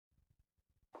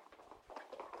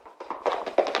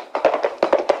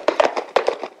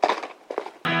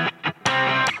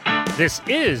This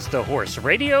is the Horse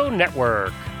Radio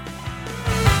Network.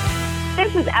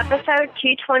 This is episode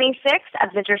 226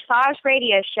 of the Dressage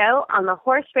Radio Show on the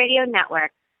Horse Radio Network.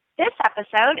 This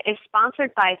episode is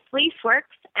sponsored by Fleeceworks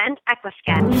and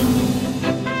Equisketch.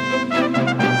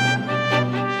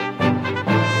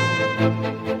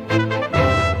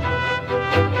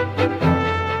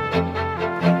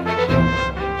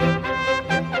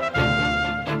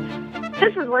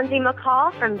 This is Lindsay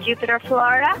McCall from Jupiter,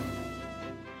 Florida.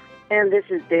 And this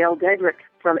is Dale Dedrick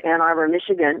from Ann Arbor,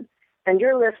 Michigan. And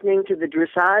you're listening to the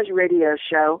Dressage Radio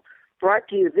Show, brought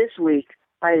to you this week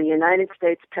by the United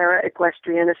States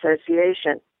Para-Equestrian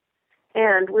Association.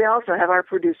 And we also have our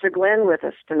producer, Glenn, with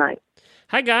us tonight.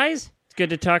 Hi, guys. It's good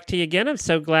to talk to you again. I'm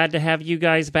so glad to have you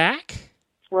guys back.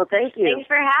 Well, thank you. Thanks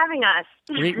for having us.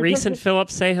 Reese and Philip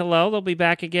say hello. They'll be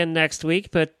back again next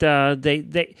week. But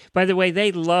they by the way,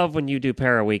 they love when you do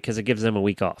Para Week because it gives them a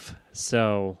week off.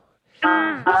 So...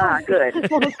 good.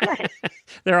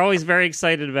 They're always very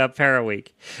excited about Para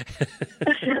Week.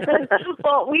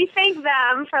 Well, we thank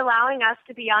them for allowing us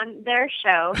to be on their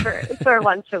show for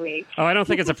once a week. Oh, I don't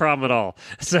think it's a problem at all.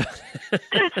 So,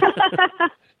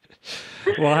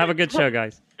 well, have a good show,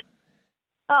 guys.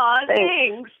 Oh,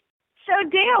 thanks. So,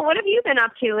 Dale, what have you been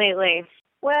up to lately?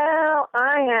 Well,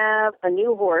 I have a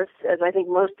new horse, as I think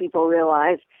most people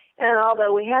realize. And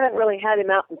although we haven't really had him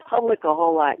out in public a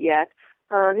whole lot yet,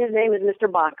 his name is Mr.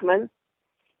 Bachman,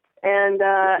 and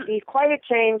he's quite a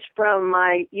change from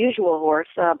my usual horse,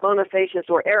 Bonifacius,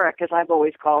 or Eric, as I've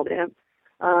always called him,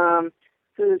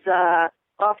 who's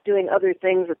off doing other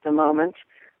things at the moment.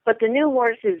 But the new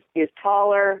horse is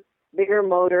taller, bigger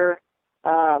motor,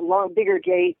 bigger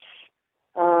gaits,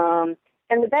 and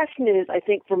the best news, I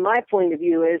think, from my point of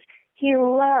view, is he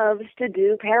loves to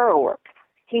do para work.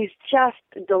 He's just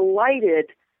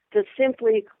delighted to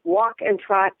simply walk and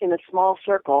trot in a small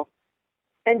circle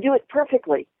and do it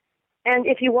perfectly. And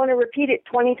if you want to repeat it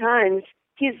 20 times,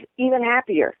 he's even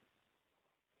happier.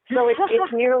 So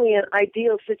it's nearly an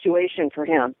ideal situation for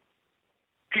him.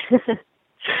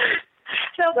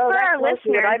 So for our listeners,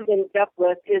 what I've been up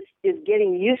with is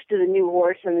getting used to the new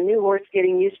horse, and the new horse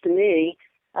getting used to me.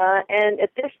 And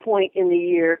at this point in the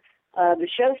year, the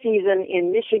show season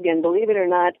in Michigan, believe it or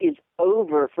not, is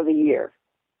over for the year.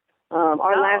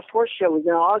 Our last horse show was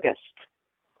in August.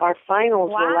 Our finals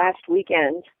were last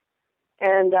weekend.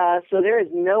 And so there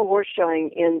is no horse showing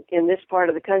in this part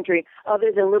of the country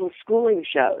other than little schooling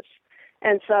shows.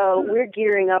 And so we're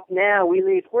gearing up now.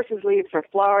 Horses leave for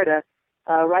Florida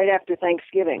right after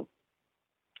Thanksgiving.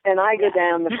 And I go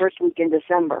down the first week in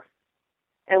December.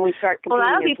 And we start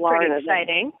competing in Florida. Well, that'll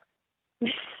be pretty exciting.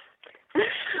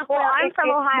 Well, I'm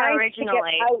from Ohio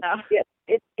originally.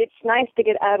 It's nice to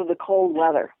get out of the cold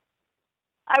weather.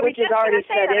 Which is already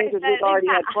set in because we've already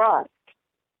had frost.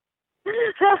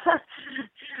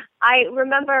 I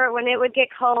remember when it would get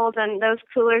cold and those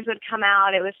coolers would come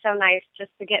out, it was so nice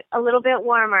just to get a little bit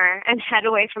warmer and head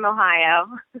away from Ohio.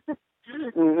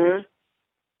 Mm-hmm.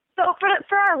 So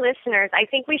for our listeners, I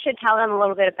think we should tell them a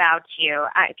little bit about you.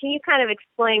 Can you kind of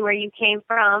explain where you came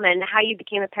from and how you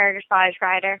became a para-dressage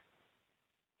rider?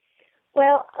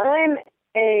 Well,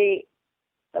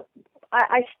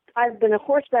 I've been a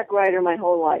horseback rider my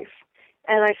whole life,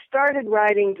 and I started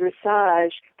riding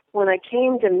dressage when I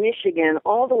came to Michigan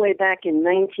all the way back in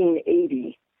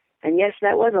 1980, and yes,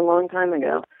 that was a long time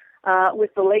ago,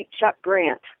 with the late Chuck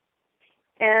Grant,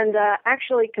 and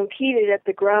actually competed at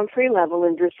the Grand Prix level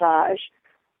in dressage,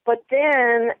 but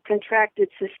then contracted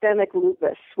systemic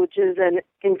lupus, which is an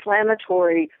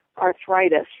inflammatory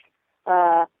arthritis,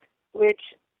 which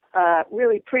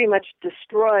really pretty much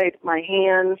destroyed my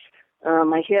hands,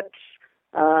 my hips,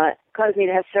 caused me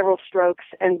to have several strokes,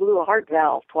 and blew a heart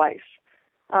valve twice.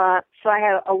 So I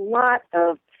had a lot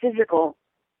of physical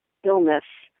illness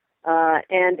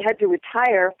and had to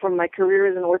retire from my career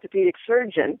as an orthopedic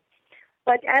surgeon.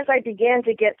 But as I began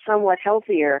to get somewhat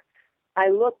healthier, I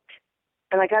looked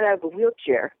and I got out of the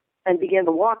wheelchair and began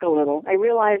to walk a little. I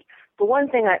realized the one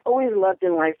thing I always loved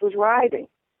in life was riding.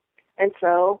 And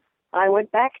so I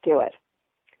went back to it.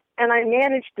 And I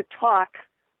managed to talk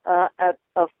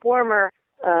a former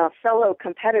fellow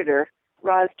competitor,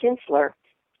 Roz Kinsler,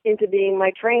 into being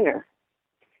my trainer.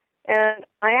 And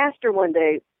I asked her one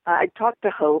day, I talked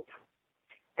to Hope,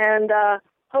 and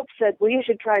Hope said, well, you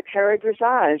should try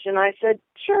para-dressage. And I said,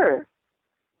 sure.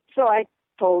 So I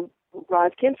told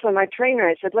Roz Kinsler, my trainer,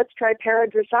 I said, let's try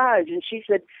para-dressage. And she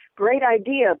said, great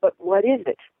idea, but what is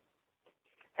it?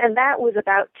 And that was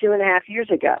about 2.5 years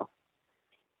ago.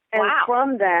 And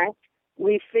from that,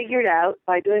 we figured out,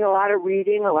 by doing a lot of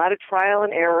reading, a lot of trial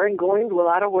and error, and going to a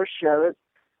lot of horse shows,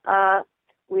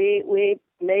 we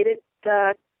made it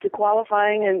to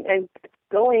qualifying and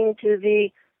going to the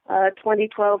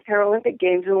 2012 Paralympic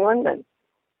Games in London.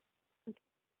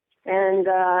 And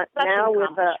now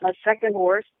with a second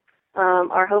horse,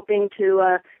 are hoping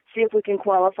to see if we can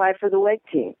qualify for the leg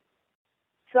team.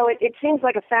 So it seems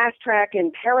like a fast track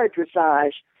in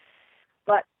para-dressage,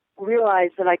 but realize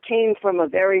that I came from a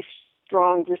very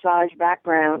strong dressage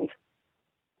background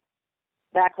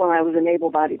back when I was an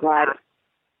able-bodied rider.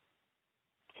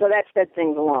 So that sped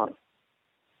things along.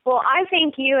 Well, I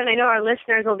thank you, and I know our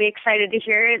listeners will be excited to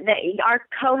hear that our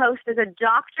co-host is a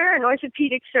doctor, an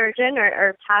orthopedic surgeon,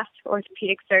 or past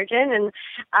orthopedic surgeon, and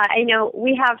I know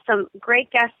we have some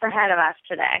great guests ahead of us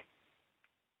today.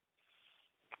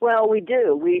 Well, we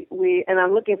do. We and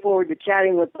I'm looking forward to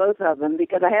chatting with both of them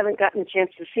because I haven't gotten a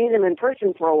chance to see them in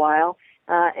person for a while,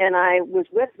 and I was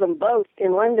with them both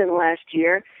in London last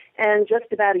year, and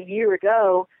just about a year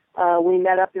ago, we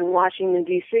met up in Washington,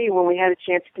 D.C. when we had a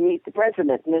chance to meet the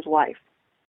president and his wife.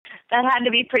 That had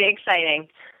to be pretty exciting.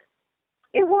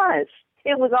 It was.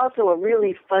 It was also a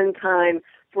really fun time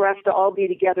for us to all be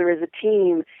together as a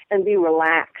team and be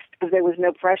relaxed because there was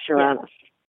no pressure on us.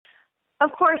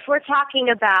 Of course, we're talking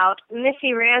about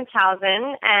Missy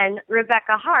Ransehousen and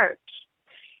Rebecca Hart.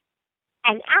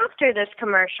 And after this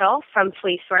commercial from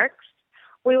Fleeceworks,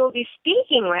 we will be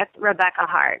speaking with Rebecca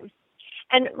Hart.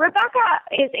 And Rebecca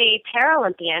is a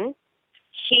Paralympian.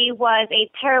 She was a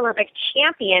Paralympic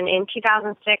champion in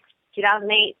 2006,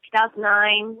 2008,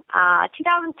 2009,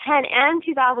 2010, and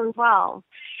 2012.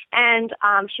 And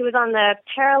she was on the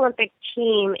Paralympic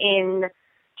team in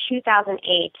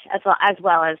 2008, as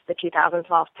well as the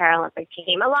 2012 Paralympic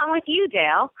team, along with you,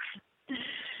 Dale.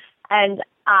 And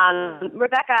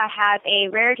Rebecca has a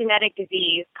rare genetic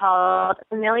disease called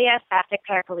familial spastic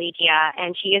paraplegia,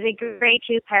 and she is a grade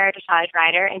 2 para-dressage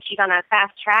rider, and she's on a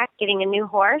fast track getting a new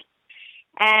horse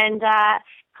and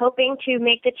hoping to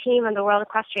make the team of the World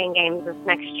Equestrian Games this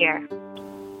next year.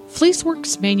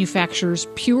 Fleeceworks manufactures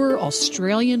pure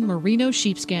Australian merino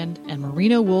sheepskin and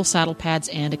merino wool saddle pads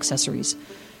and accessories.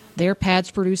 Their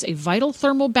pads produce a vital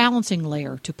thermal balancing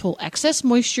layer to pull excess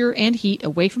moisture and heat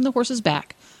away from the horse's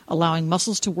back, allowing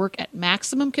muscles to work at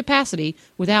maximum capacity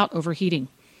without overheating.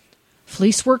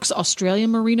 Fleeceworks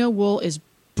Australian merino wool is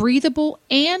breathable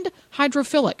and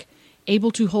hydrophilic,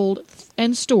 able to hold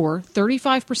and store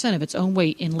 35% of its own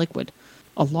weight in liquid.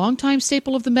 A longtime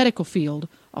staple of the medical field,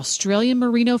 Australian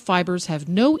merino fibers have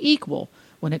no equal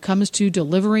when it comes to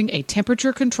delivering a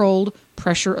temperature-controlled,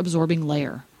 pressure-absorbing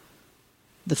layer.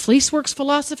 The Fleeceworks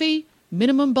philosophy: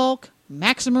 minimum bulk,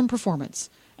 maximum performance.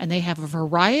 And they have a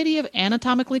variety of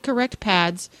anatomically correct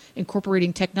pads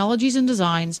incorporating technologies and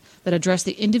designs that address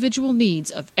the individual needs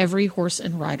of every horse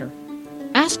and rider.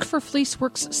 Ask for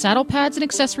Fleeceworks saddle pads and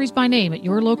accessories by name at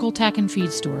your local tack and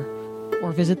feed store,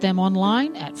 or visit them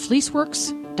online at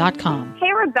fleeceworks.com.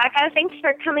 Hey, Rebecca, thanks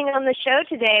for coming on the show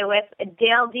today with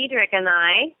Dale Diedrich and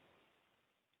I.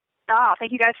 Oh,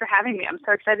 thank you guys for having me. I'm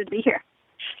so excited to be here.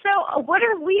 So what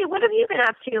have you been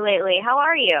up to lately? How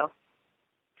are you?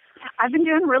 I've been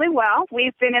doing really well.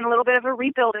 We've been in a little bit of a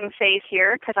rebuilding phase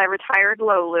here because I retired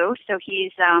Lolu, so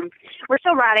we're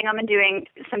still riding him and doing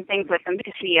some things with him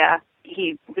because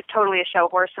he was totally a show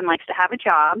horse and likes to have a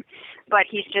job, but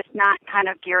he's just not kind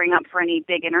of gearing up for any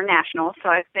big international. So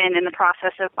I've been in the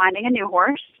process of finding a new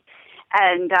horse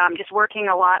and just working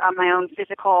a lot on my own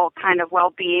physical kind of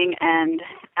well-being and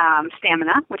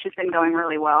stamina, which has been going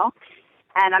really well.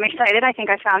 And I'm excited. I think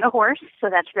I found a horse, so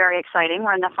that's very exciting.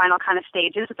 We're in the final kind of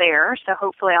stages there, so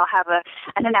hopefully I'll have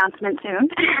an announcement soon.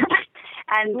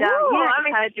 And I'm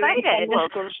excited.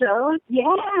 Local shows.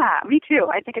 Yeah, me too.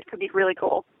 I think it could be really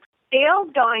cool.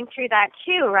 Dale's going through that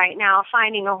too right now,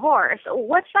 finding a horse.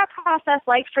 What's that process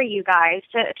like for you guys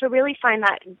to really find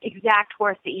that exact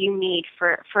horse that you need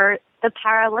for the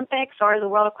Paralympics or the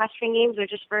World Equestrian Games or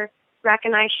just for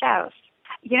recognized shows?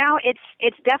 You know,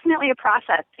 it's definitely a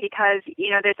process because,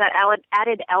 there's that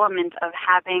added element of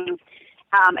having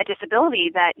a disability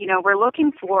that, we're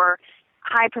looking for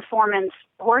high performance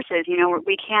horses.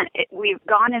 We've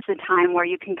gone as a time where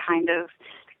you can kind of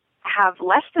have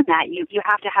less than that. You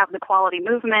have to have the quality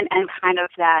movement and kind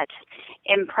of that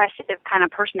impressive kind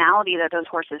of personality that those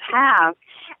horses have,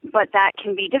 but that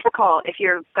can be difficult if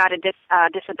you've got a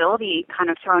disability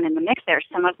kind of thrown in the mix there.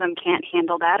 Some of them can't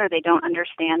handle that, or they don't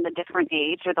understand the different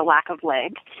age or the lack of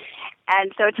leg.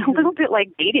 And so it's a little bit like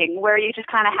dating, where you just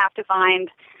kind of have to find,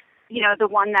 the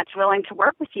one that's willing to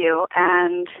work with you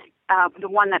and the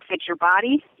one that fits your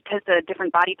body, because the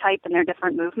different body type and their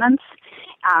different movements.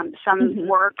 Some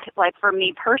work, like for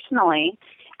me personally,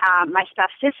 my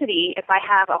spasticity, if I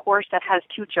have a horse that has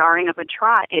too jarring of a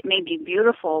trot, it may be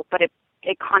beautiful, but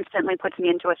it constantly puts me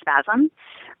into a spasm,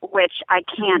 which I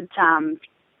can't, then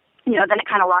it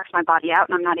kind of locks my body out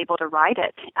and I'm not able to ride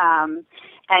it. And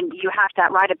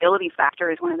that rideability factor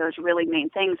is one of those really main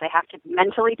things. They have to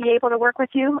mentally be able to work with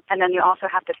you, and then you also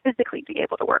have to physically be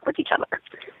able to work with each other.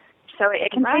 So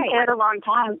it can take quite a long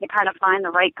time to kind of find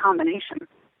the right combination.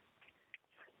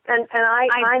 And I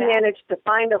managed to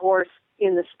find a horse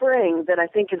in the spring that I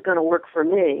think is going to work for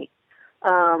me.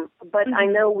 But I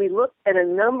know we looked at a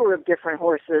number of different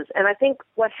horses, and I think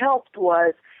what helped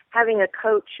was having a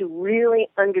coach who really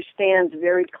understands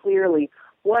very clearly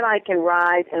what I can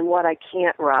ride and what I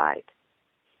can't ride.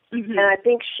 And I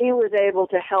think she was able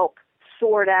to help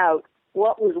sort out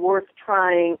what was worth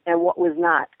trying and what was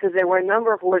not, because there were a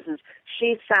number of horses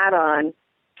she sat on,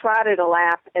 trotted a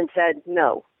lap, and said,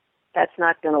 no, that's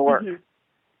not going to work.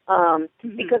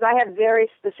 Because I have very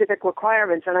specific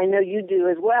requirements, and I know you do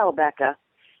as well, Becca.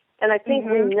 And I think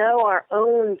we know our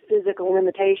own physical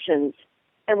limitations,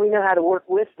 and we know how to work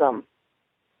with them.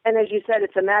 And as you said,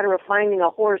 it's a matter of finding a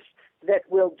horse that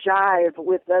will jive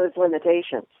with those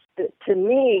limitations. To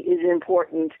me is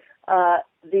important.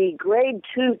 The grade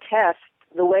 2 tests,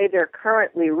 the way they're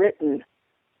currently written,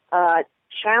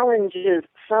 challenges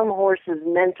some horses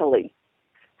mentally.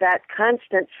 That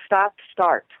constant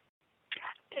stop-start.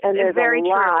 And there's a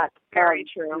lot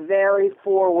of very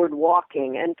forward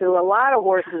walking. And to a lot of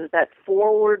horses, that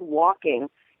forward walking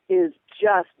is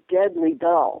just deadly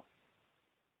dull.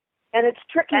 And it's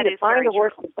tricky to find a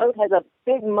horse that both has a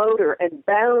big motor and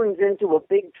bounds into a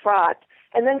big trot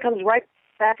and then comes right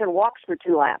back and walks for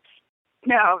 2 laps.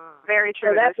 No, very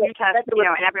true. So that's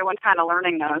and everyone's kind of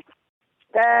learning those.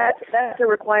 That's a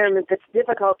requirement that's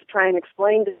difficult to try and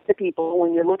explain to people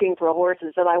when you're looking for a horse,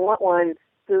 is that I want one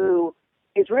who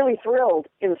is really thrilled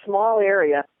in a small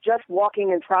area, just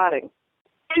walking and trotting.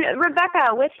 And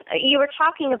Rebecca, you were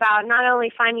talking about not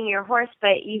only finding your horse,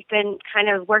 but you've been kind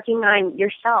of working on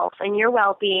yourself and your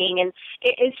well-being. And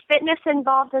is fitness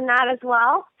involved in that as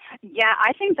well? Yeah,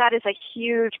 I think that is a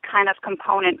huge kind of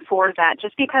component for that.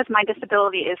 Just because my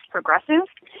disability is progressive,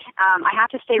 I have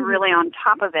to stay really on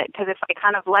top of it, because if I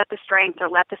kind of let the strength or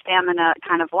let the stamina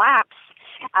kind of lapse,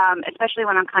 especially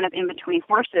when I'm kind of in between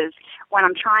horses, when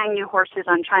I'm trying new horses,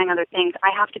 I'm trying other things, I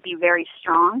have to be very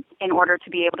strong in order to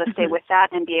be able to stay with that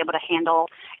and be able to handle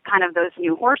kind of those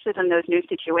new horses and those new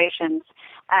situations.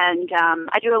 And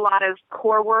I do a lot of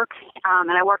core work, and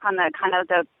I work on the kind of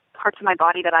the parts of my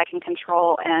body that I can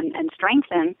control and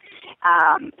strengthen.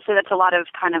 So that's a lot of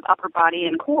kind of upper body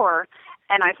and core.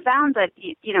 And I found that,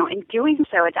 in doing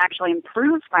so, it's actually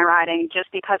improved my riding,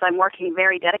 just because I'm working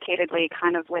very dedicatedly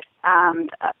kind of with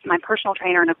my personal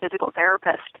trainer and a physical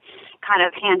therapist kind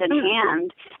of hand in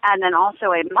hand, and then also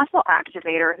a muscle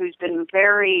activator who's been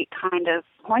very kind of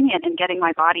poignant in getting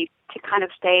my body to kind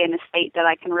of stay in a state that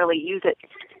I can really use it.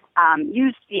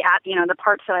 Use the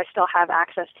parts that I still have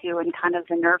access to and kind of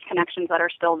the nerve connections that are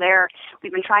still there.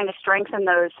 We've been trying to strengthen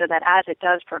those so that as it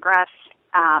does progress,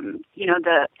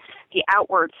 the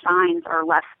outward signs are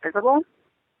less visible.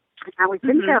 And we've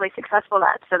been fairly successful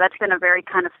at that. So that's been a very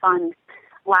kind of fun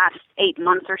last 8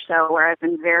 months or so, where I've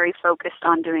been very focused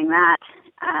on doing that.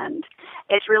 And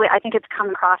it's really, I think it's come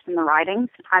across in the riding.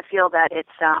 I feel that it's,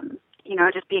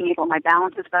 just being able, my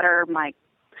balance is better, my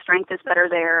strength is better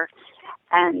there.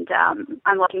 And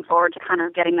I'm looking forward to kind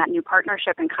of getting that new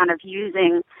partnership and kind of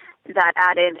using that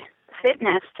added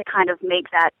fitness to kind of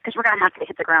make that, because we're going to have to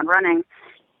hit the ground running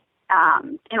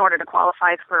in order to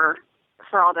qualify for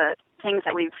all the things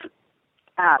that we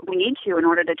need to in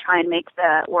order to try and make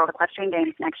the World Equestrian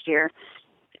Games next year.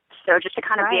 So just to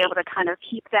kind of be able to kind of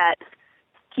keep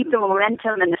the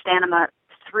momentum and the stamina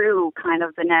through kind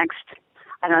of the next,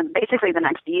 basically the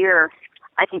next year,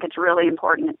 I think it's really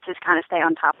important to just kind of stay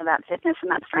on top of that fitness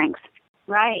and that strength.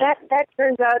 Right. That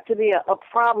turns out to be a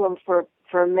problem for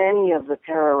many of the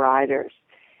para riders.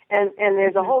 And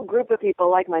there's a whole group of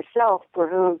people like myself for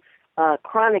whom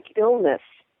chronic illness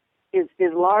is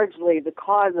largely the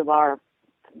cause of our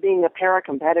being a para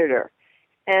competitor.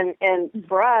 And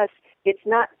for us, it's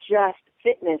not just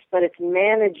fitness, but it's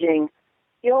managing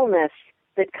illness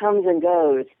that comes and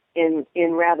goes in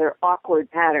rather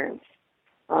awkward patterns.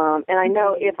 And I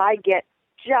know if I get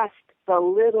just the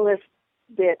littlest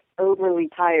bit overly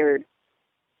tired,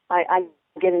 I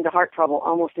get into heart trouble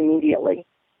almost immediately.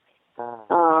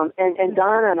 And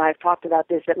Donna and I have talked about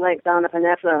this at length, Donna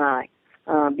Panessa and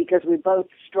I, because we both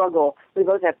struggle. We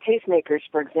both have pacemakers,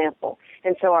 for example.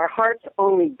 And so our hearts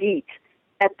only beat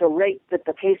at the rate that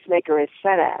the pacemaker is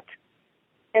set at.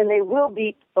 And they will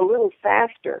beat a little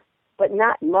faster, but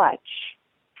not much.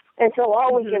 And so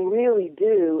all we can really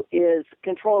do is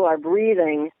control our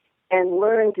breathing and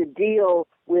learn to deal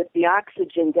with the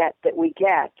oxygen debt that we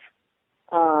get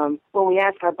when we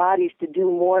ask our bodies to do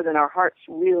more than our hearts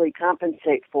really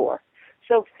compensate for.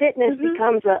 So fitness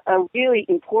becomes a really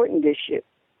important issue.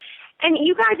 And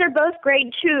you guys are both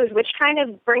grade 2s, which kind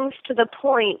of brings to the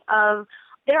point of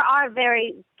there are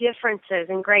very differences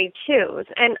in grade 2s.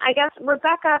 And I guess,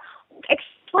 Rebecca,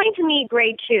 explain to me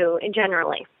grade 2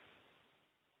 generally.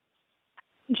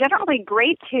 Generally,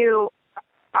 grade 2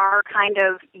 are kind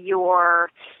of your,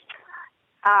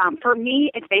 for me,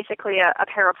 it's basically a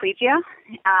paraplegia,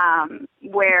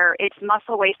 where it's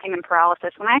muscle wasting and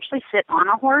paralysis. When I actually sit on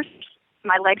a horse,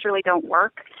 my legs really don't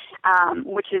work,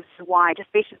 which is why,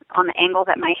 just based on the angle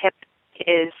that my hip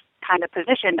is kind of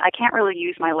positioned, I can't really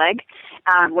use my leg,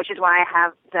 which is why I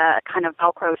have the kind of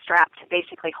Velcro strap to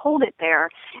basically hold it there.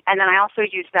 And then I also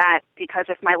use that because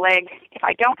if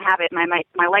I don't have it,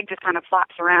 my leg just kind of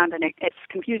flops around, and it's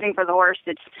confusing for the horse.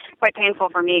 It's quite painful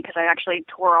for me because I actually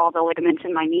tore all the ligaments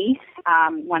in my knee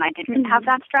when I didn't have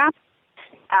that strap.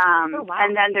 Oh, wow.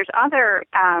 And then there's other,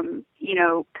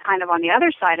 kind of on the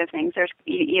other side of things, there's,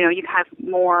 you have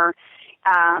more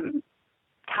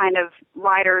kind of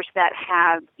riders that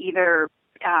have either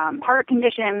heart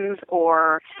conditions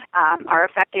or are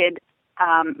affected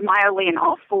mildly in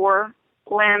all four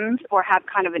limbs or have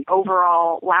kind of an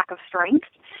overall lack of strength.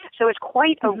 So it's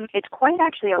quite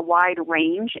actually a wide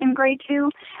range in grade 2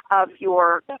 of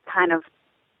your kind of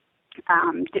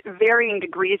varying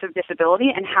degrees of disability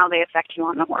and how they affect you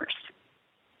on the horse.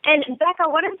 And Becca,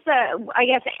 what is I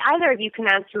guess either of you can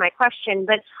answer my question,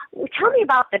 but tell me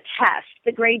about the test,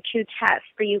 the grade 2 test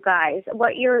for you guys,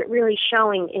 what you're really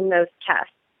showing in those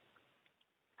tests.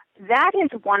 That is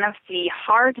one of the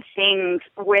hard things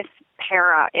with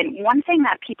para. And one thing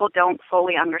that people don't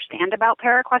fully understand about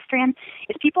para-equestrian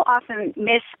is people often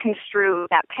misconstrue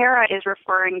that para is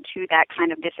referring to that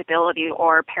kind of disability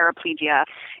or paraplegia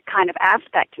kind of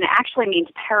aspect, and it actually means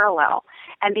parallel.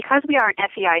 And because we are an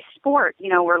FEI sport,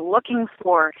 we're looking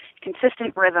for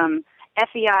consistent rhythm,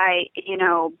 FEI,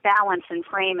 balance and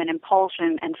frame and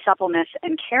impulsion and suppleness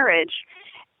and carriage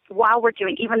while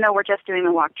even though we're just doing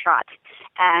the walk trot.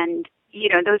 And,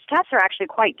 those tests are actually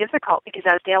quite difficult because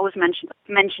as Dale was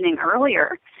mentioning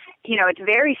earlier, it's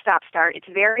very stop-start, it's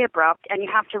very abrupt, and you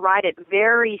have to ride it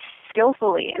very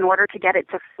skillfully in order to get it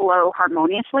to flow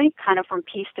harmoniously, kind of from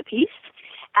piece to piece.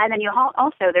 And then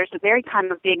there's a very kind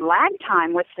of big lag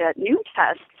time with the new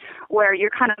test where you're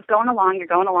kind of going along,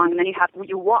 and then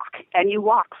you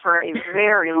walk for a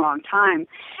very long time.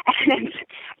 And,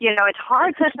 it's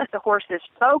hard to keep the horses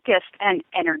focused and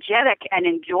energetic and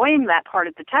enjoying that part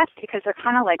of the test because they're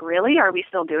kind of like, really? Are we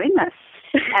still doing this?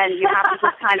 And you have to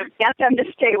just kind of get them to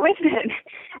stay with it.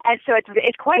 And so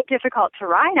it's quite difficult to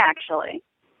ride, actually.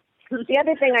 The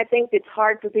other thing I think that's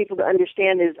hard for people to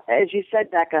understand is, as you said,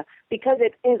 Becca, because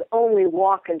it is only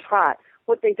walk and trot,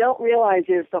 what they don't realize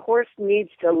is the horse needs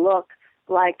to look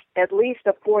like at least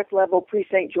a fourth-level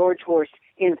pre-St. George horse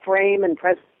in frame and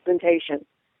presentation.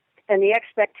 And the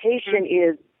expectation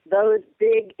is those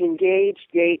big, engaged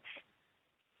gaits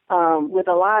with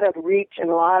a lot of reach and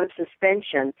a lot of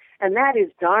suspension, and that is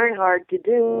darn hard to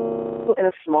do in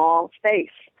a small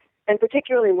space. And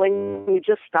particularly when you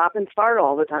just stop and start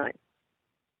all the time.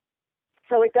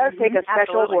 So it does take a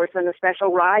special horse and a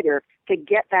special rider to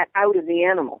get that out of the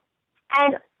animal.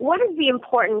 And what is the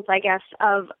importance, I guess,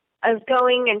 of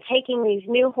going and taking these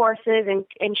new horses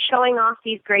and showing off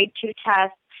these grade 2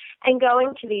 tests and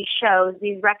going to these shows,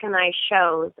 these recognized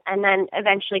shows, and then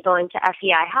eventually going to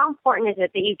FEI? How important is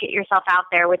it that you get yourself out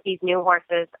there with these new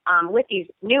horses, with these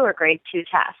newer grade 2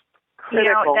 tests?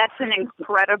 Critical. That's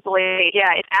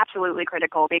it's absolutely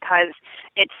critical because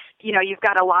it's, you've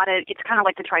got it's kind of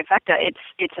like the trifecta.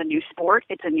 It's a new sport,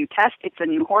 it's a new test, it's a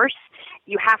new horse.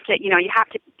 You have to,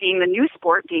 being the new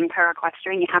sport, being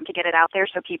para-equestrian, you have to get it out there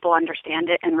so people understand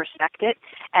it and respect it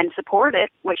and support it,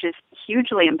 which is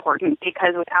hugely important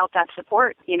because without that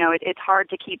support, it's hard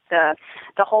to keep the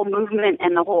whole movement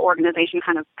and the whole organization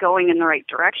kind of going in the right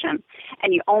direction.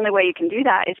 And the only way you can do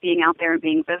that is being out there and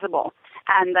being visible.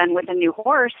 And then with a new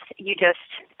horse,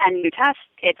 and new test,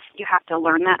 you have to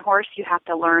learn that horse. You have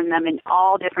to learn them in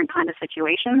all different kind of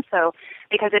situations. So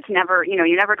because it's never,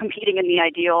 you're never competing in the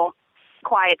ideal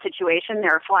quiet situation.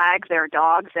 There are flags, there are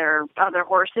dogs, there are other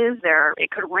horses.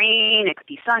 It could rain, it could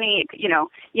be sunny. You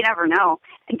never know.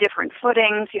 And different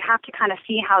footings. You have to kind of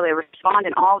see how they respond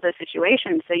in all those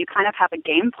situations. So you kind of have a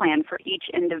game plan for each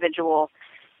individual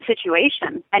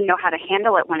situation and know how to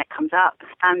handle it when it comes up.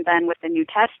 And then with the new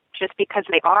test, just because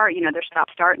they are, their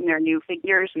stop-start and their new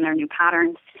figures and their new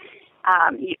patterns,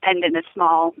 and in a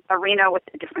small arena with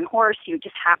a different horse, you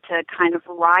just have to kind of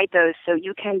ride those so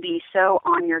you can be so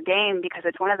on your game, because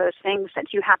it's one of those things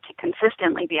that you have to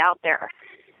consistently be out there,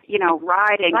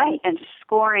 riding and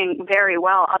scoring very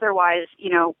well. Otherwise,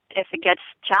 if it gets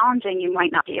challenging, you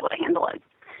might not be able to handle it.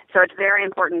 So it's very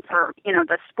important for,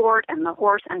 the sport and the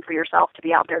horse and for yourself to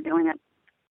be out there doing it.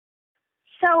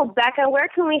 So, Becca, where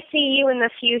can we see you in the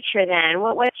future then?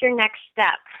 What's your next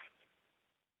step?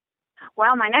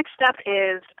 Well, my next step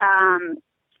is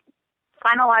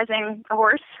finalizing a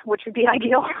horse, which would be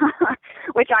ideal,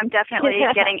 which I'm definitely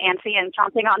getting antsy and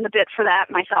chomping on the bit for that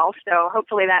myself. So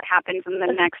hopefully that happens in the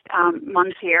next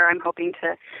months here. I'm hoping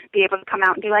to be able to come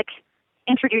out and be like,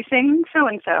 introducing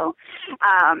so-and-so.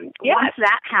 Once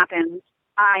that happens,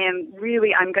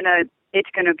 it's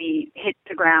going to be hit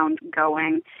the ground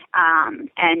going.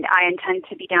 And I intend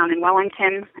to be down in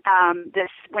Wellington this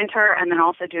winter, and then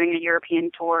also doing a European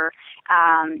tour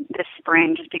this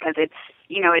spring, just because it's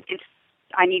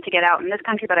I need to get out in this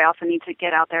country, but I also need to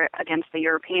get out there against the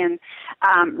European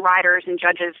riders and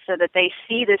judges so that they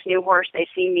see this new horse, they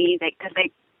see me,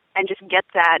 and just get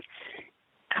that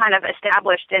kind of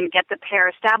established and get the pair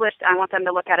established. I want them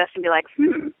to look at us and be like,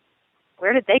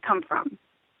 where did they come from?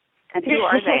 And who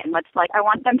are they? And I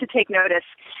want them to take notice.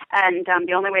 And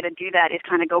the only way to do that is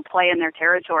kind of go play in their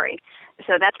territory.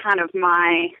 So that's kind of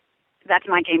my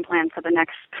game plan for the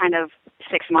next kind of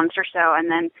 6 months or so, and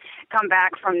then come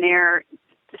back from there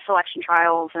to selection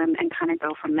trials and kind of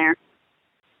go from there.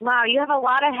 Wow, you have a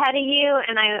lot ahead of you,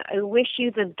 and I wish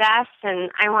you the best, and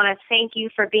I want to thank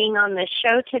you for being on the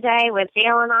show today with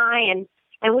Dale and I, and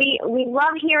we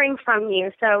love hearing from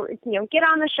you, so, get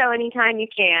on the show anytime you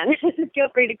can. Feel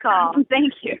free to call.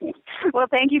 Thank you. Well,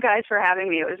 thank you guys for having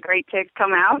me. It was great to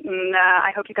come out, and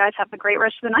I hope you guys have a great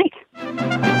rest of the night.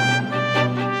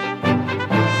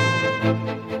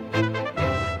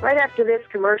 Right after this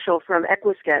commercial from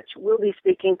EquiSketch, we'll be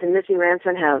speaking to Missy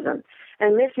Ransehousen.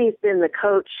 And Missy's been the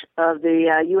coach of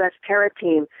the U.S. para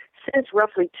team since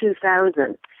roughly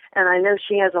 2000. And I know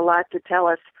she has a lot to tell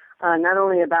us, not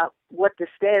only about what the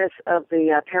status of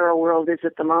the para world is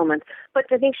at the moment,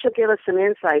 but I think she'll give us some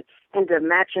insight into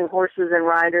matching horses and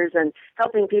riders and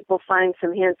helping people find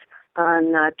some hints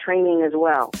on training as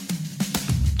well.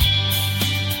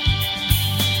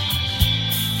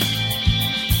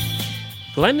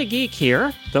 Glenn the Geek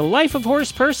here. The life of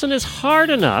horse person is hard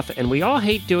enough, and we all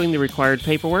hate doing the required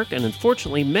paperwork, and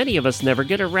unfortunately many of us never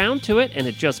get around to it, and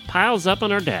it just piles up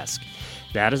on our desk.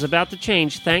 That is about to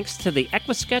change thanks to the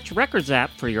EquiSketch Records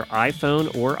app for your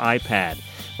iPhone or iPad.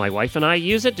 My wife and I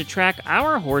use it to track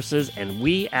our horses, and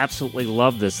we absolutely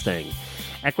love this thing.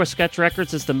 EquiSketch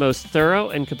Records is the most thorough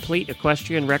and complete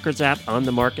equestrian records app on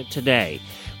the market today.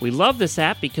 We love this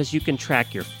app because you can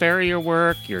track your farrier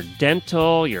work, your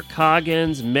dental, your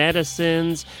coggins,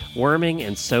 medicines, worming,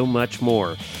 and so much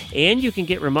more. And you can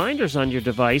get reminders on your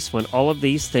device when all of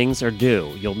these things are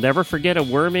due. You'll never forget a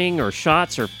worming or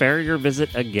shots or farrier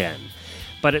visit again.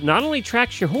 But it not only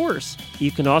tracks your horse, you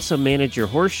can also manage your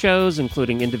horse shows,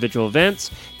 including individual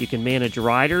events. You can manage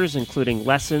riders, including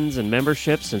lessons and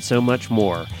memberships, and so much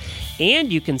more.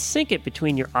 And you can sync it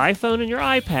between your iPhone and your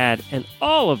iPad, and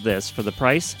all of this for the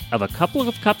price of a couple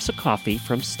of cups of coffee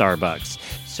from Starbucks.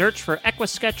 Search for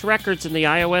EquiSketch Records in the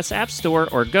iOS App Store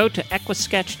or go to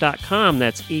EquiSketch.com.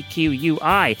 That's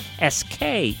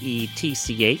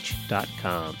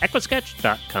EquiSketch.com.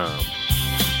 EquiSketch.com.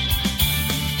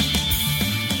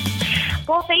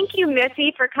 Well, thank you,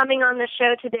 Missy, for coming on the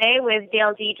show today with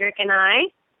Dale Diedrich and I.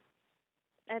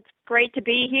 It's great to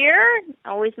be here.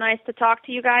 Always nice to talk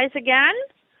to you guys again.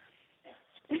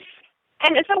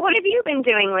 And so what have you been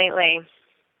doing lately?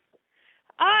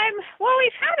 Well,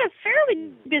 we've had a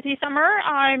fairly busy summer.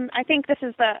 I think this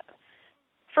is the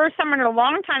first summer in a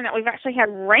long time that we've actually had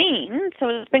rain, so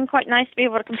it's been quite nice to be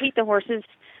able to compete the horses,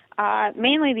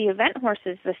 mainly the event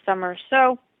horses this summer.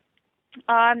 So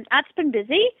that's been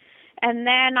busy. And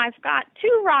then I've got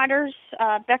two riders,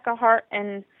 Becca, Hart,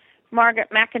 and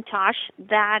Margaret McIntosh,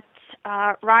 that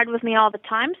ride with me all the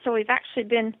time. So we've actually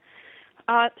been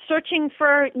searching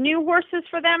for new horses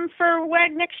for them for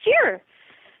WEG next year.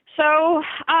 So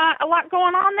a lot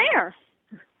going on there.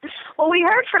 Well, we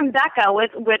heard from Becca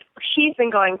with what she's been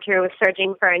going through with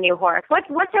searching for a new horse. What's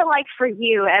it like for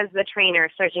you as the trainer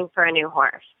searching for a new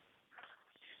horse?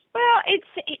 Well,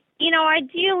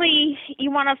 ideally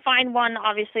you want to find one,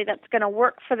 obviously, that's going to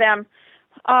work for them.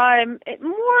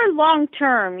 More long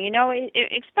term,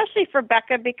 especially for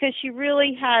Becca, because she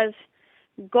really has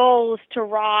goals to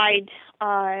ride,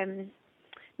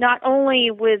 not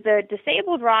only with the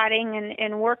disabled riding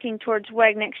and working towards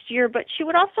WEG next year, but she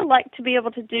would also like to be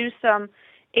able to do some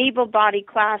able-bodied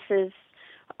classes.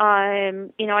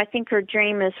 I think her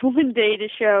dream is one day to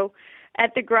show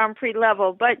at the Grand Prix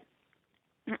level, but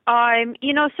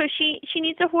so she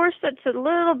needs a horse that's a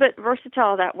little bit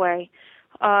versatile that way.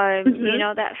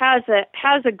 That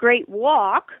has a great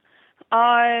walk,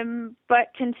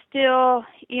 but can still,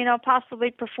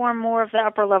 possibly perform more of the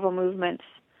upper level movements.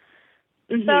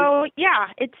 Mm-hmm. So yeah,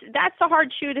 that's a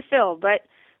hard shoe to fill, but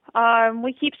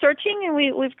we keep searching, and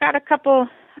we've got a couple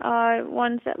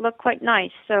ones that look quite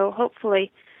nice. So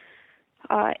hopefully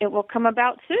it will come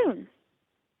about soon.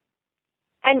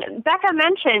 And Becca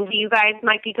mentioned you guys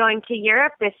might be going to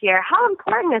Europe this year. How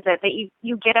important is it that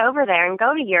you get over there and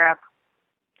go to Europe?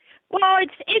 Well,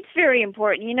 it's very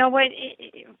important. You know what?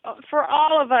 For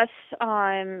all of us,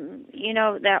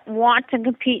 that want to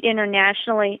compete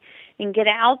internationally and get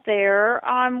out there,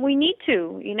 we need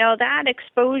to. That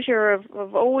exposure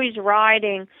of always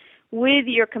riding with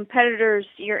your competitors,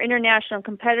 your international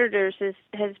competitors,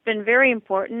 has been very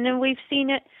important, and we've seen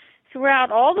it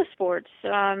throughout all the sports.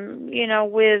 With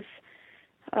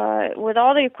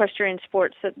all the equestrian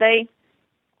sports, that they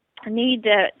need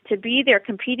to be there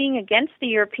competing against the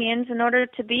Europeans in order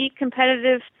to be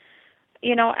competitive,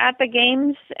 at the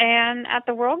games and at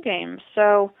the World Games.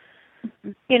 So,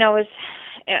 it's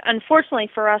unfortunately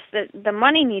for us that the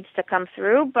money needs to come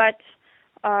through, but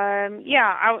I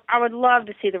would love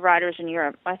to see the riders in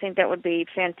Europe. I think that would be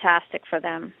fantastic for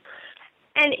them.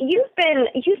 And you've been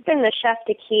the chef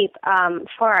to keep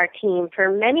for our team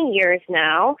for many years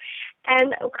now.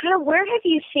 And kind of what have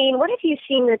you seen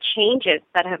the changes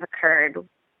that have occurred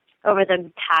over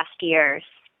the past years?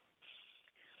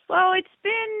 Well, it's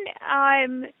been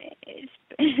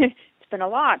a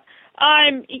lot.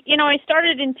 I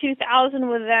started in 2000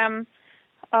 with them,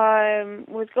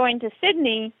 with going to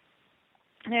Sydney,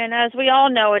 and as we all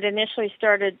know, it initially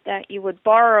started that you would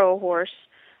borrow a horse.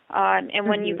 And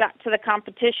when you got to the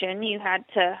competition, you had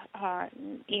to,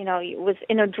 it was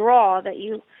in a draw that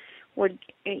you would,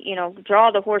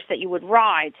 draw the horse that you would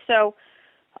ride. So,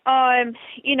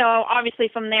 obviously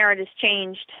from there it has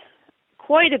changed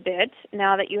quite a bit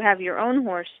now that you have your own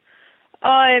horse.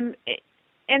 And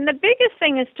the biggest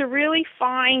thing is to really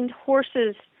find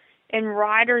horses and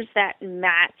riders that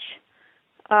match.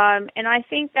 And I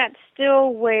think that's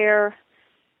still where,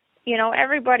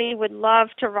 everybody would love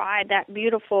to ride that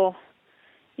beautiful,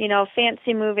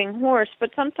 fancy moving horse,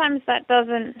 but sometimes that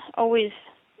doesn't always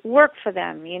work for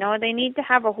them. They need to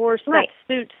have a horse that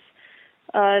suits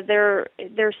their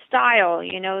style,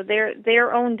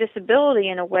 their own disability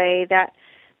in a way that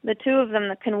the two of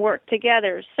them can work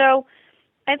together. So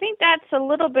I think that's a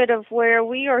little bit of where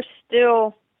we are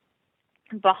still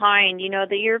behind.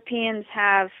 The Europeans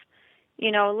have,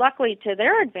 luckily to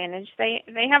their advantage,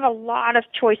 they have a lot of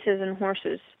choices in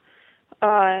horses.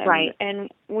 And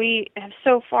we have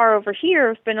so far over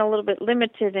here been a little bit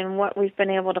limited in what we've been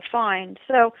able to find.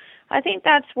 So I think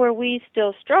that's where we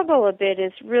still struggle a bit,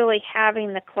 is really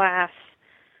having the class,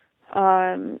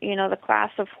 the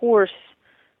class of horse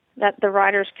that the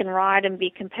riders can ride and be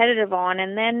competitive on,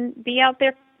 and then be out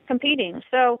there competing.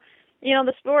 So,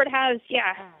 the sport has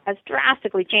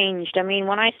drastically changed. I mean,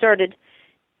 when I started,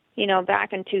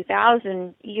 back in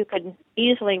 2000, you could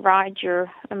easily ride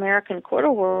your American quarter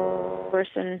horse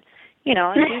and, do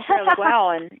fairly well.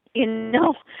 And,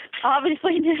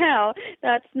 obviously now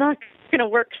that's not going to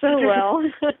work so well.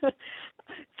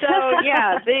 So,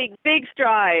 big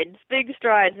strides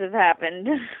have happened.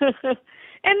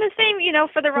 And the same,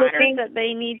 for the riders, that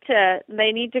they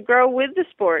need to grow with the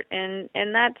sport. And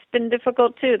that's been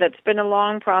difficult too. That's been a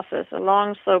long process, a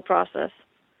long, slow process.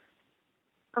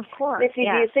 Of course. Missy,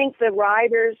 do you think the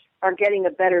riders are getting a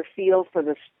better feel for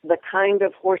the kind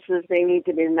of horses they need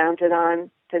to be mounted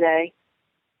on today?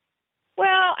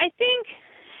 Well, I think,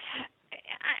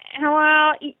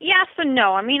 yes and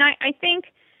no. I mean, I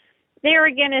think there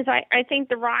again is I think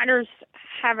the riders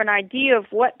have an idea of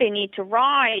what they need to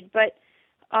ride, but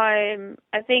I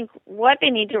think what they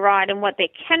need to ride and what they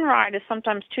can ride is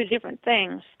sometimes two different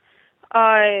things.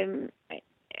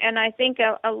 And I think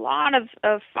a lot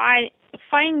of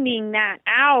finding that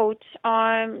out,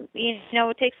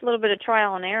 it takes a little bit of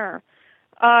trial and error.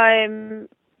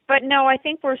 But no, I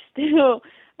think we're still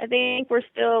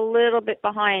a little bit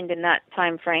behind in that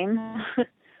time frame.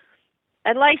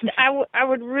 I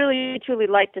would really truly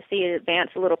like to see it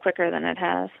advance a little quicker than it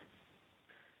has.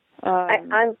 I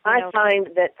find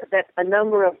that a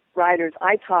number of riders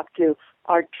I talk to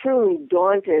are truly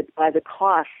daunted by the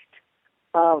cost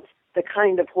of the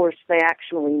kind of horse they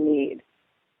actually need.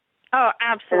 Oh,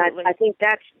 absolutely. And I think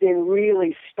that's been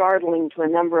really startling to a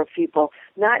number of people,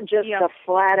 not just the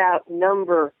flat-out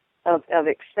number of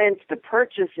expense to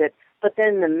purchase it, but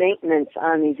then the maintenance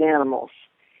on these animals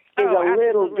is a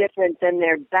little different than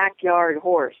their backyard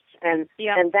horse. And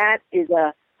that is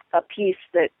a piece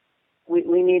that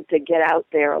we need to get out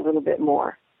there a little bit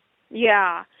more.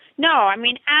 Yeah. No, I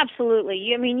mean,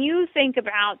 absolutely. I mean, you think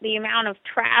about the amount of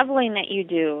traveling that you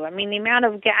do. I mean, the amount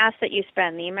of gas that you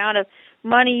spend, the amount of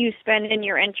money you spend in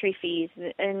your entry fees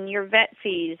and your vet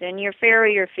fees and your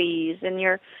farrier fees and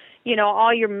your,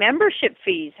 all your membership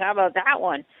fees. How about that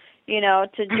one? To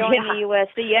join the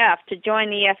USDF, to join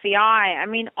the FEI. I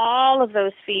mean, all of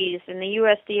those fees and the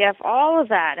USDF, all of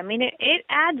that. I mean, it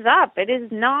adds up. It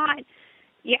is not,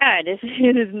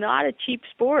 it is not a cheap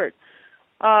sport.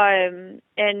 And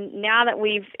now that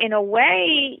we've, in a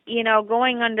way,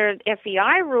 going under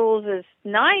FEI rules is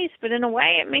nice, but in a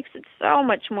way it makes it so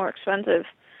much more expensive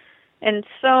and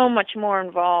so much more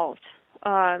involved.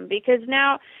 Because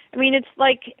now, I mean, it's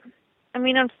like,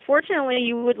 unfortunately,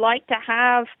 you would like to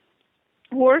have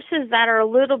horses that are a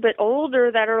little bit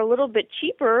older, that are a little bit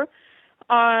cheaper,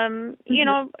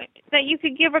 that you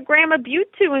could give a gram of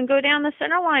Butte to and go down the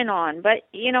center line on. But,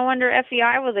 under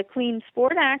FEI with a Clean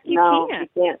Sport Act, you can't.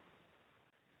 You can't.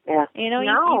 Yeah. You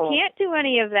can't do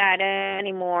any of that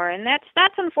anymore. And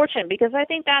that's unfortunate, because I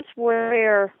think that's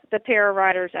where the para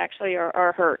riders actually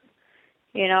are hurt.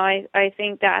 I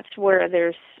think that's where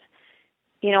there's,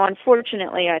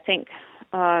 unfortunately, I think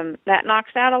that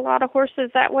knocks out a lot of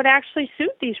horses that would actually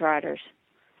suit these riders.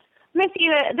 Missy,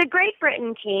 the Great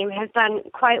Britain team has done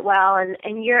quite well,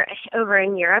 and you're over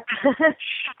in Europe,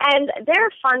 and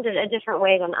they're funded a different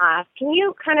way than us. Can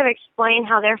you kind of explain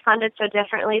how they're funded so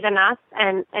differently than us,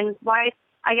 and why it's,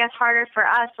 I guess, harder for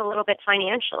us a little bit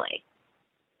financially?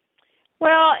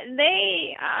 Well,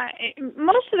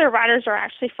 most of their riders are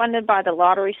actually funded by the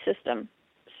lottery system,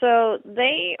 so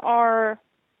they are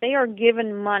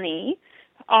given money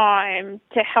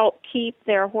to help keep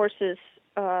their horses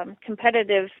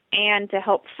competitive and to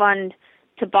help fund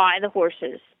to buy the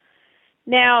horses.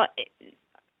 Now,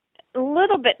 a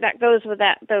little bit that goes with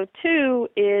that, though, too,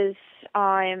 is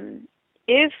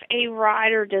if a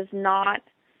rider does not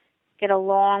get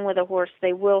along with a horse,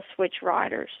 they will switch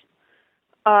riders,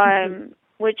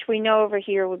 which we know over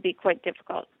here would be quite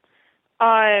difficult,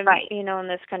 right. In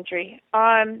this country.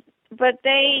 But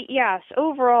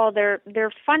overall,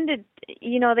 they're funded,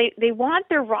 they want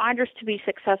their riders to be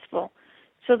successful.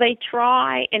 So they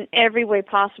try in every way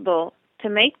possible to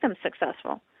make them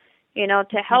successful,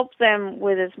 to help them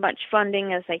with as much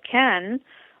funding as they can,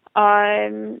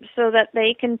 so that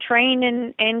they can train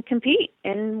and compete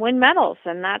and win medals.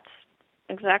 And that's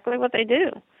exactly what they do.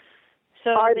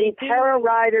 So are the para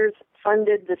riders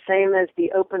funded the same as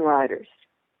the open riders?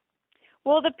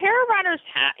 Well, the para riders,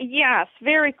 yes,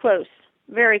 very close,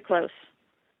 very close.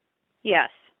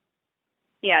 Yes.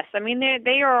 Yes, I mean,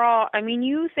 they are all,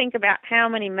 you think about how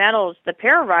many medals the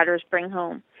para riders bring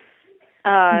home.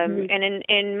 And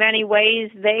in many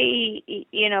ways, they,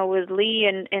 with Lee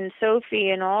and Sophie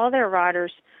and all their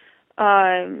riders,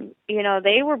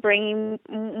 they were bringing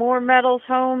more medals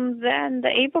home than the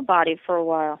able-bodied for a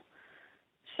while.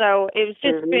 So it was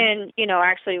just been,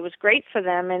 actually it was great for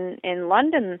them in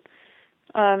London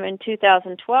in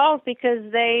 2012,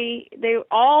 because they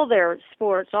all their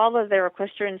sports, all of their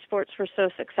equestrian sports were so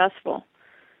successful,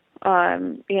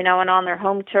 and on their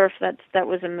home turf, that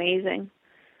was amazing.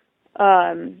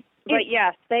 But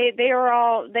yes, they are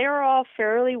all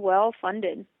fairly well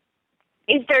funded.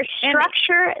 Is their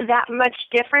structure that much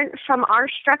different from our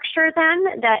structure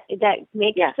then that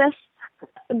makes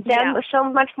them so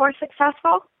much more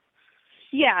successful?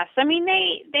 Yes,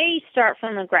 they start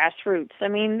from the grassroots.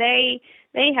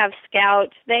 They have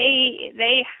scouts.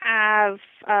 They have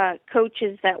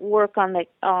coaches that work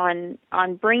on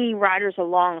bringing riders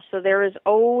along. So there is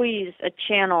always a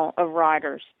channel of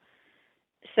riders.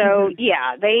 So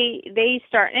they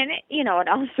start, and it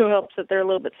also helps that they're a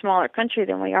little bit smaller country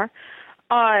than we are.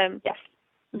 Yes,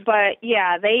 but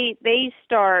they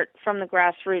start from the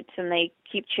grassroots and they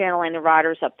keep channeling the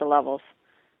riders up the levels.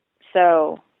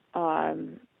 So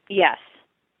yes,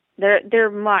 they're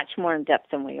much more in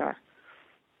depth than we are.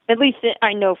 At least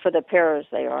I know for the paras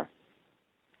they are.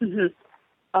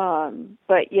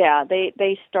 But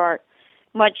they start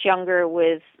much younger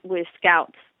with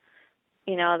scouts,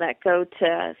 that go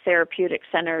to therapeutic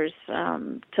centers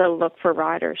to look for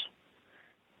riders,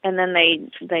 and then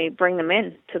they bring them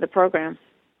in to the program.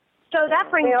 So that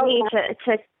brings me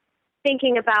to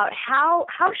thinking about how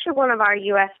should one of our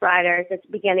U.S. riders that's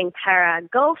beginning para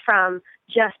go from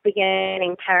just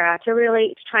beginning para to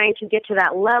really trying to get to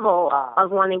that level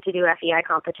of wanting to do FEI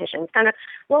competitions? Kind of,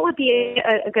 what would be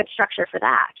a good structure for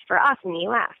that for us in the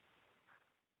U.S.?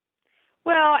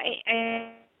 Well,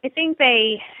 I think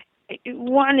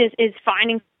one is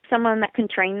finding someone that can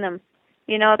train them.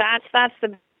 That's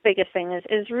the biggest thing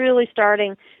is really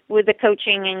starting with the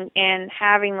coaching and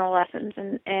having the lessons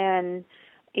and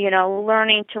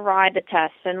learning to ride the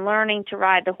tests and learning to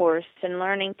ride the horse and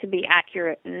learning to be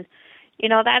accurate. And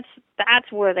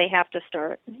that's where they have to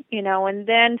start, and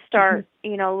then start,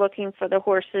 looking for the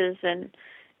horses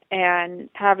and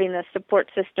having the support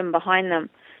system behind them.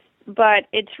 But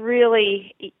it's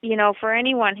really, for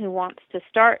anyone who wants to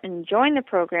start and join the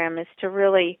program is to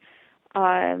really,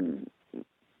 spend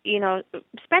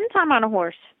time on a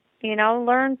horse,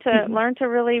 learn to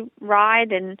really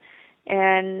ride and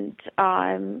learn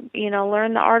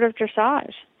the art of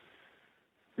dressage.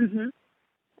 Mm-hmm.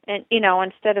 And,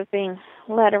 instead of being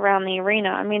led around the arena.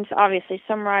 I mean, obviously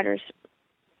some riders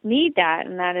need that,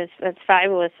 and that's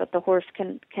fabulous that the horse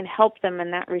can help them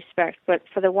in that respect. But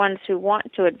for the ones who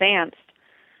want to advance,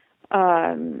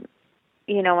 and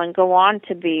go on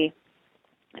to be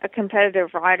a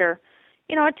competitive rider,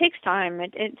 it takes time.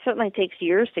 It certainly takes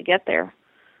years to get there.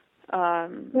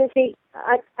 Missy,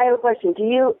 I have a question. Do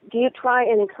you try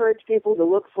and encourage people to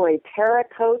look for a para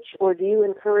coach, or do you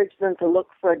encourage them to look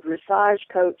for a dressage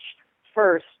coach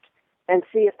first and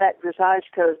see if that dressage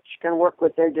coach can work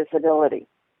with their disability?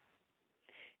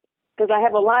 Because I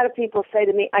have a lot of people say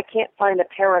to me, I can't find a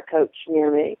para coach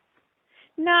near me.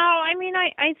 No, I mean,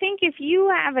 I think if you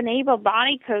have an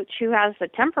able-bodied coach who has the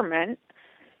temperament,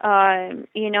 and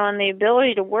the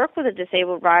ability to work with a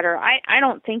disabled rider, I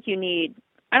don't think you need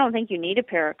a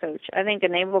para coach. I think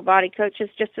an able-bodied coach is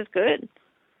just as good.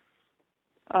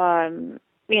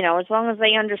 As long as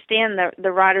they understand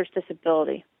the rider's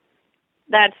disability.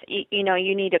 That's,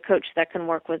 you need a coach that can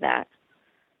work with that.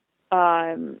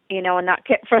 And not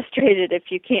get frustrated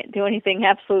if you can't do anything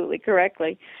absolutely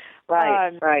correctly.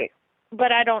 Right, right.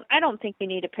 But I don't think you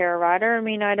need a para rider. I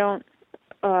mean, I don't,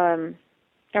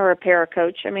 or a para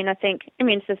coach. I mean, it's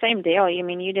the same deal. I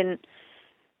mean,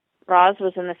 Roz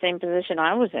was in the same position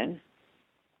I was in.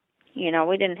 We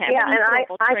didn't have any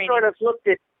and I sort of looked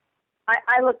at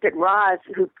Roz,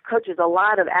 who coaches a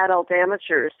lot of adult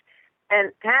amateurs,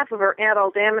 and half of her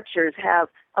adult amateurs have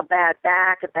a bad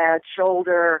back, a bad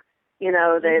shoulder.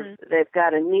 They've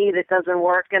got a knee that doesn't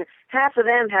work, and half of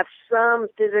them have some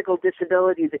physical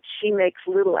disability that she makes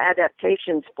little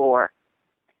adaptations for.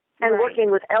 And working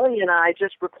with Ellie and I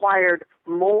just required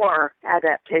more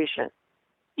adaptation.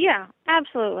 Yeah,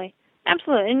 absolutely.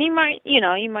 Absolutely. And you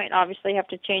might obviously have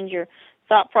to change your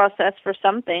thought process for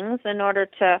some things in order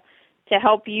to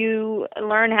help you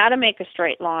learn how to make a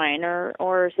straight line or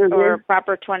a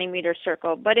proper 20-meter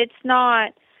circle. But it's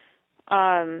not,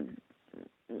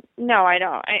 no, I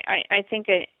don't. I think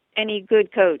any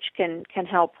good coach can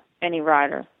help any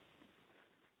rider.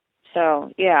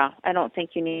 So, yeah, I don't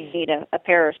think you need a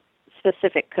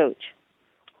para-specific coach.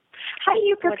 How do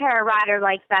you prepare a rider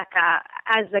like Becca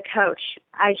as a coach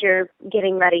as you're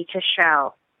getting ready to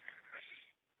show?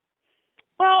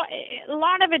 Well, a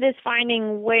lot of it is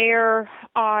finding where,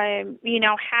 how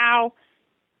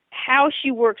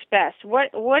she works best.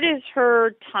 What is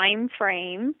her time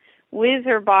frame with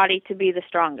her body to be the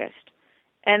strongest,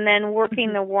 and then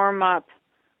working the warm up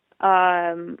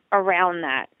around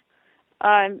that.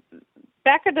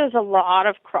 Becca does a lot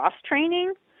of cross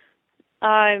training.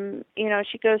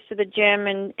 She goes to the gym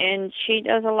and she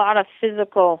does a lot of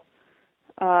physical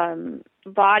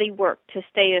body work to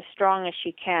stay as strong as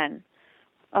she can.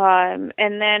 And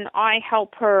then I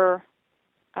help her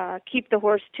keep the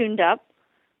horse tuned up.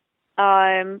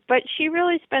 But she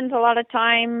really spends a lot of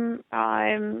time,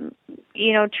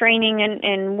 training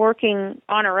and working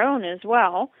on her own as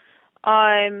well.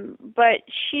 But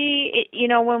she,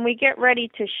 when we get ready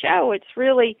to show, it's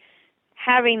really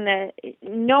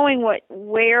knowing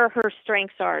where her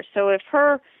strengths are. So if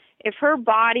her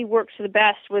body works the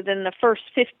best within the first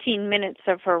 15 minutes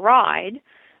of her ride,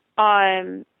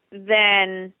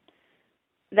 then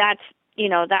that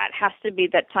has to be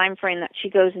that time frame that she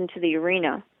goes into the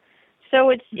arena.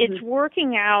 So it's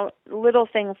working out little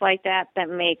things like that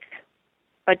make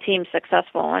a team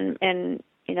successful, and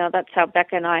that's how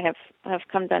Becca and I have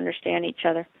come to understand each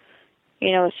other.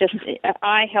 It's just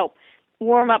I help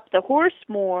warm up the horse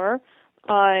more,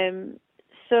 so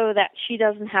that she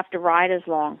doesn't have to ride as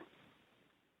long.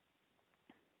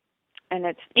 And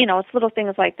it's little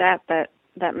things like that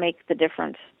make the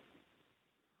difference.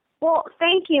 Well,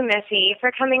 thank you, Missy,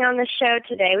 for coming on the show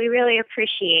today. We really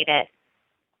appreciate it.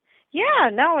 Yeah,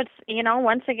 no, it's,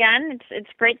 once again, it's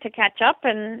great to catch up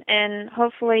and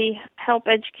hopefully help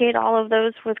educate all of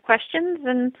those with questions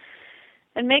and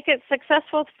make it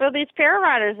successful for these para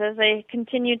riders as they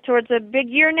continue towards a big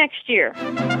year next year.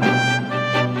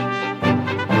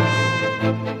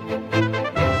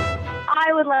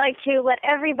 I would like to let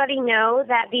everybody know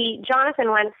that the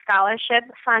Jonathan Wentz Scholarship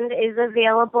Fund is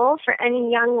available for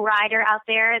any young rider out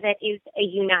there that is a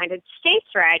United States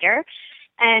rider.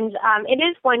 And it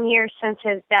is 1 year since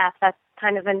his death. That's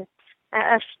kind of an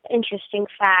interesting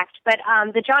fact. But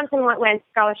the Jonathan Wentz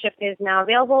Scholarship is now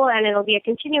available, and it'll be a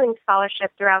continuing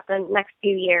scholarship throughout the next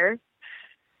few years.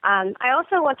 I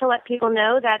also want to let people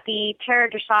know that the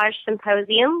Para-Dressage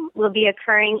Symposium will be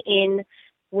occurring in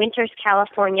Winters,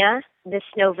 California this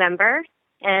November,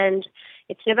 and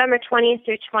it's November 20th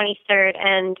through 23rd,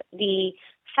 and the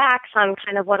facts on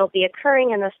kind of what will be occurring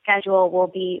in the schedule will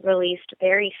be released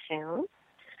very soon.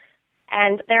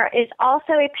 And there is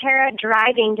also a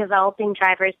para-driving developing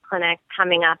drivers clinic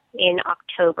coming up in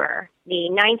October, the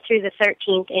 9th through the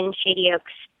 13th in Shady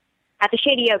Oaks, at the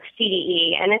Shady Oaks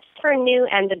CDE, and it's for new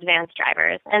and advanced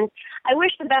drivers. And I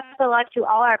wish the best of luck to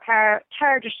all our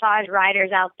para-dressage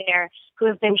riders out there who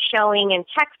have been showing in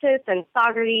Texas and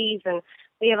Saugerties, and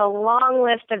we have a long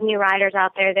list of new riders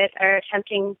out there that are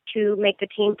attempting to make the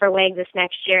team for WAG this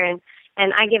next year,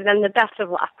 and I give them the best of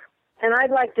luck. And I'd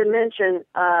like to mention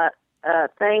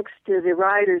thanks to the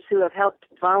riders who have helped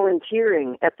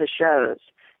volunteering at the shows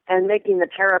and making the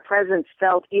para presence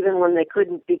felt even when they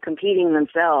couldn't be competing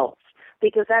themselves,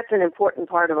 because that's an important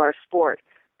part of our sport,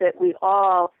 that we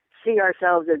all see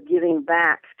ourselves as giving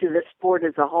back to the sport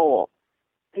as a whole.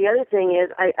 The other thing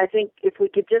is, I think if we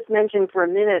could just mention for a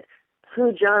minute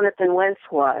who Jonathan Wentz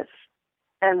was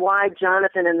and why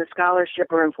Jonathan and the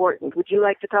scholarship are important. Would you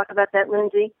like to talk about that,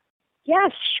 Lindsay?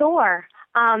 Yes, sure.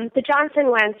 The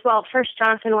Jonathan Wentz, well, first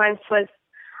Jonathan Wentz was,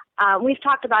 we've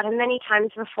talked about him many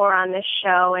times before on this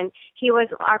show, and he was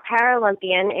our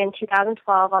Paralympian in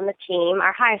 2012 on the team,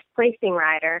 our highest placing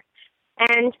rider.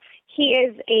 And he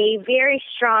is a very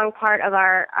strong part of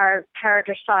our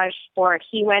para-dressage sport.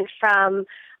 He went from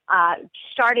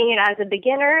starting it as a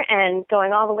beginner and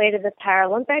going all the way to the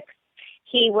Paralympics.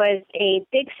 He was a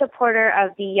big supporter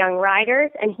of the young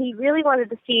riders, and he really wanted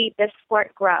to see this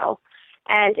sport grow.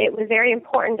 And it was very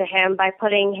important to him by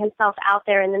putting himself out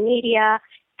there in the media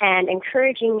and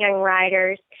encouraging young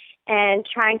riders and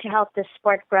trying to help this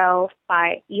sport grow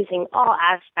by using all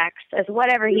aspects as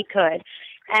whatever he could.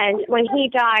 And when he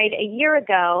died a year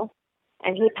ago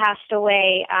and he passed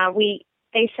away,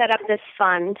 they set up this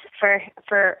fund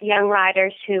for young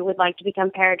riders who would like to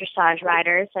become para-dressage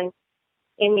riders and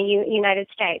in the United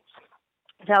States.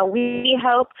 So we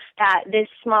hope that this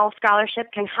small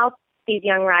scholarship can help these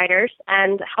young riders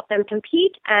and help them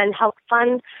compete and help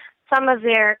fund some of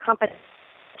their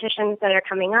competitions that are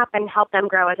coming up and help them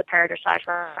grow as a para-dressage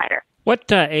rider.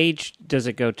 What age does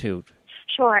it go to?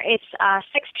 Sure, it's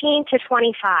 16 to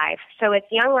 25, so it's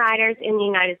young riders in the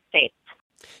United States.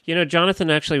 You know, Jonathan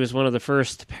actually was one of the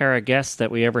first para guests that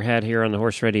we ever had here on the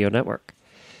Horse Radio Network.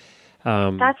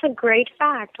 That's a great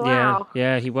fact. Wow.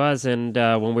 Yeah, he was. And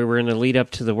when we were in the lead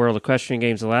up to the World Equestrian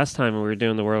Games the last time, when we were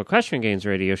doing the World Equestrian Games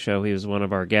radio show, he was one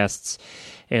of our guests.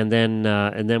 And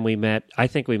then we met. I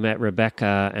think we met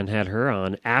Rebecca and had her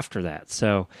on after that.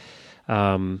 So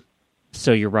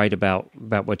you're right about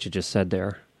what you just said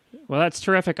there. Well, that's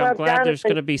terrific. I'm glad there's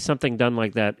going to be something done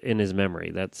like that in his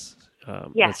memory. That's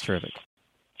terrific.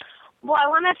 Well, I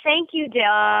want to thank you,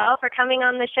 Dill, for coming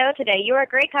on the show today. You were a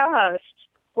great co-host.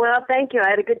 Well, thank you. I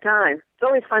had a good time. It's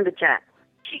always fun to chat.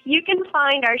 You can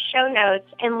find our show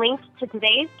notes and links to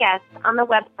today's guests on the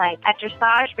website at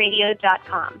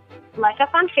dressageradio.com. Like us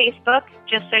on Facebook,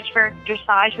 just search for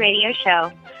Dressage Radio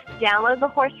Show. Download the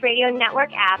Horse Radio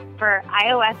Network app for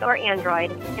iOS or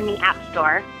Android in the App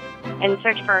Store and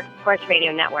search for Horse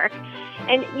Radio Network.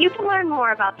 And you can learn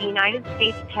more about the United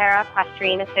States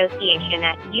Para-Equestrian Association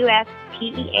at uspea.org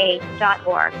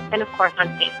and, of course, on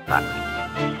Facebook.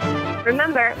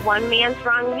 Remember, one man's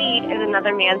wrong lead is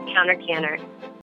another man's counter-canter.